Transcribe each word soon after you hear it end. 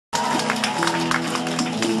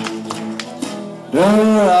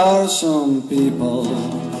There are some people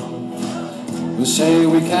who say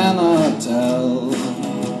we cannot tell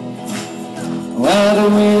whether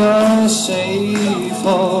we are safe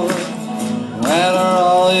or whether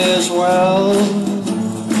all is well.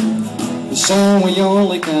 So we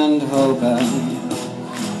only can hope and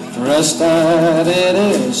trust that it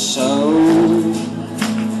is so.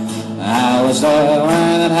 I was there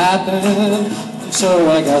when it happened, so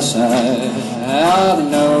I guess I ought to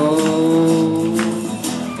know.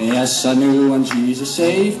 Yes, I knew when Jesus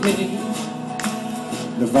saved me,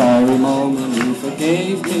 the very moment He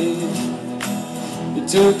forgave me. He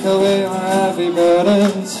took away my heavy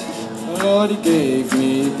burdens, Lord, He gave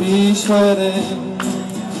me peace within.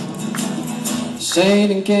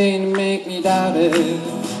 Satan came to make me doubt it.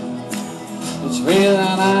 It's real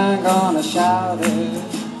and I'm gonna shout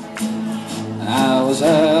it. I was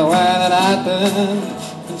there when it happened,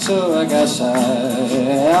 and so I guess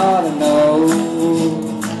I ought to know.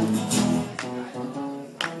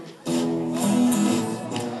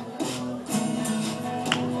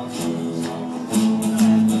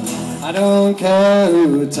 I don't care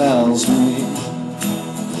who tells me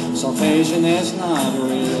salvation is not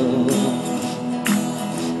real.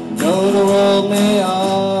 Though the world may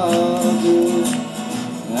argue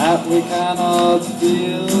that we cannot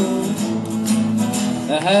feel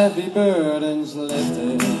the heavy burdens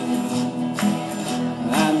lifted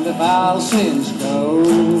and the foul sins go.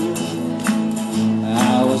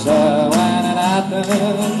 I was there when it happened,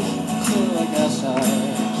 so I guess I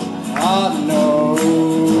ought to know.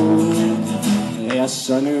 Yes,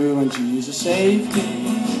 I knew when Jesus saved me,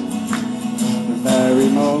 the very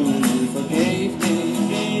moment He forgave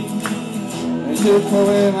me. He took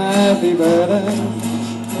away my heavy burden,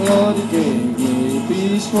 Lord, He gave me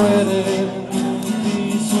peace within.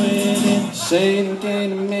 Satan came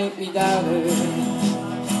to make me doubt it.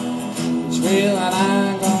 It's real and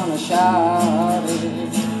I'm gonna shout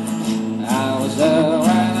it.